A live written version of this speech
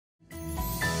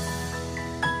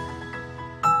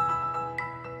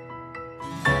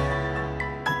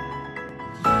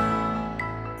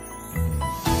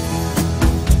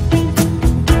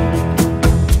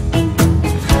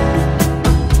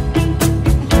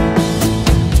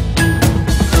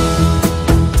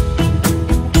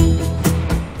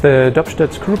The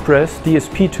Doppstadt screw press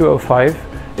DSP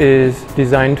 205 is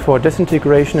designed for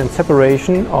disintegration and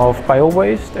separation of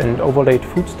bio-waste and overlaid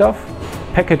foodstuff,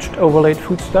 packaged overlaid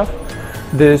foodstuff.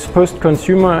 This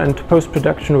post-consumer and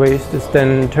post-production waste is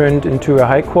then turned into a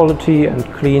high-quality and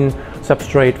clean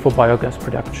substrate for biogas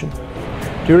production.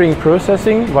 During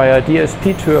processing via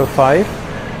DSP 205,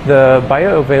 the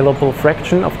bioavailable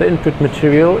fraction of the input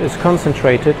material is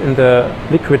concentrated in the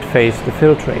liquid phase, the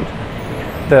filtrate.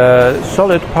 The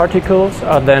solid particles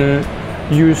are then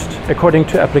used according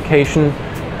to application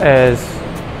as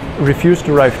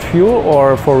refuse-derived fuel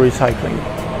or for recycling.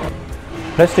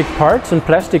 Plastic parts and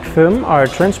plastic film are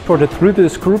transported through the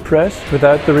screw press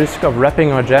without the risk of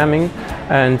wrapping or jamming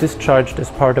and discharged as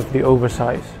part of the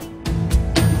oversize.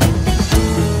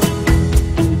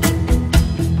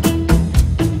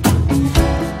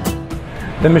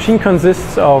 The machine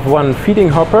consists of one feeding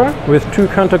hopper with two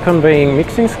counter-conveying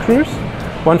mixing screws.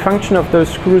 One function of those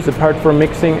screws, apart from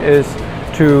mixing, is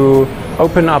to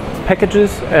open up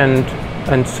packages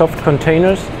and soft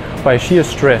containers by shear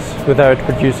stress without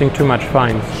producing too much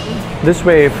fines. This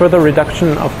way, further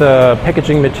reduction of the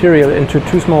packaging material into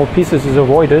too small pieces is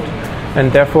avoided,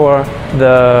 and therefore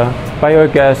the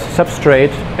biogas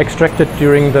substrate extracted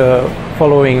during the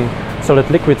following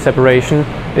solid-liquid separation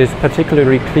is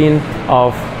particularly clean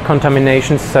of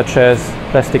contaminations such as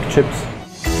plastic chips.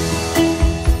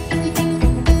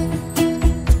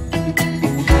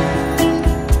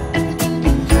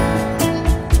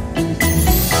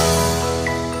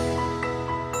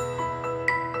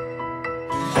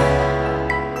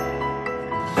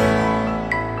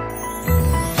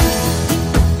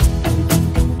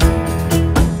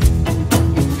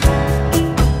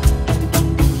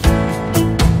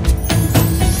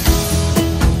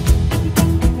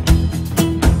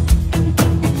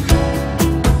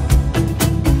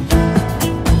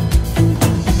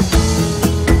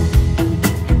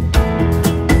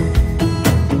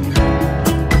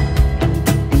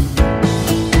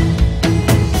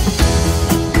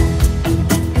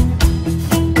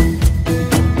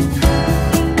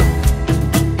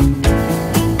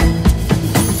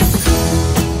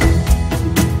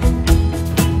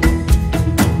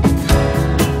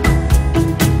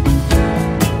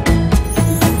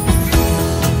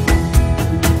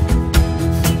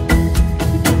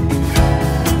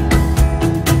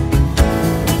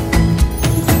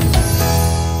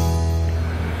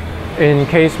 In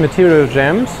case material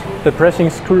jams, the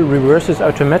pressing screw reverses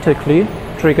automatically,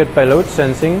 triggered by load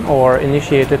sensing or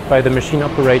initiated by the machine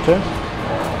operator.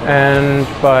 And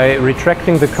by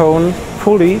retracting the cone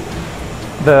fully,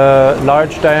 the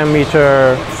large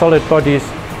diameter solid bodies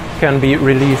can be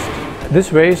released.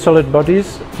 This way, solid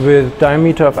bodies with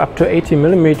diameter of up to 80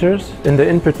 millimeters in the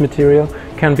input material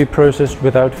can be processed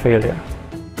without failure.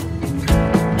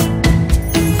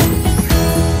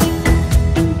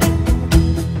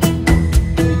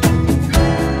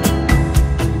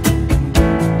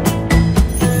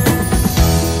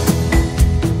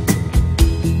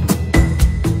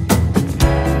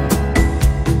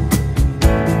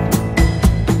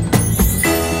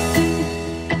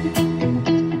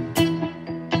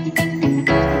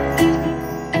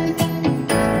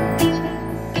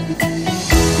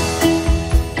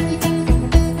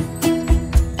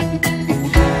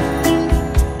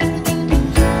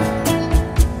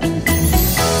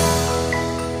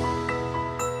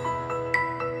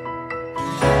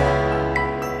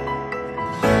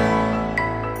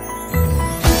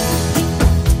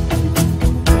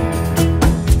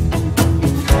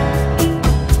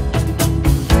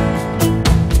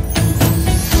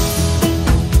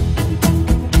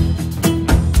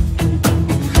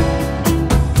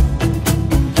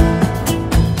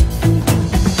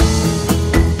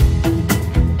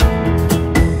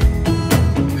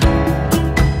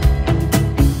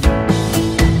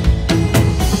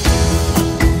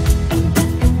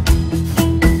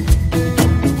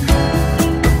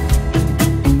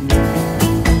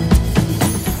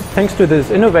 Thanks to this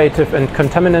innovative and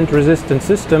contaminant-resistant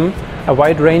system, a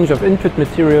wide range of input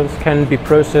materials can be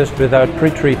processed without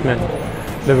pretreatment.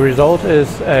 The result is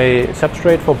a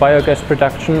substrate for biogas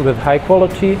production with high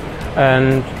quality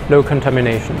and low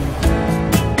contamination.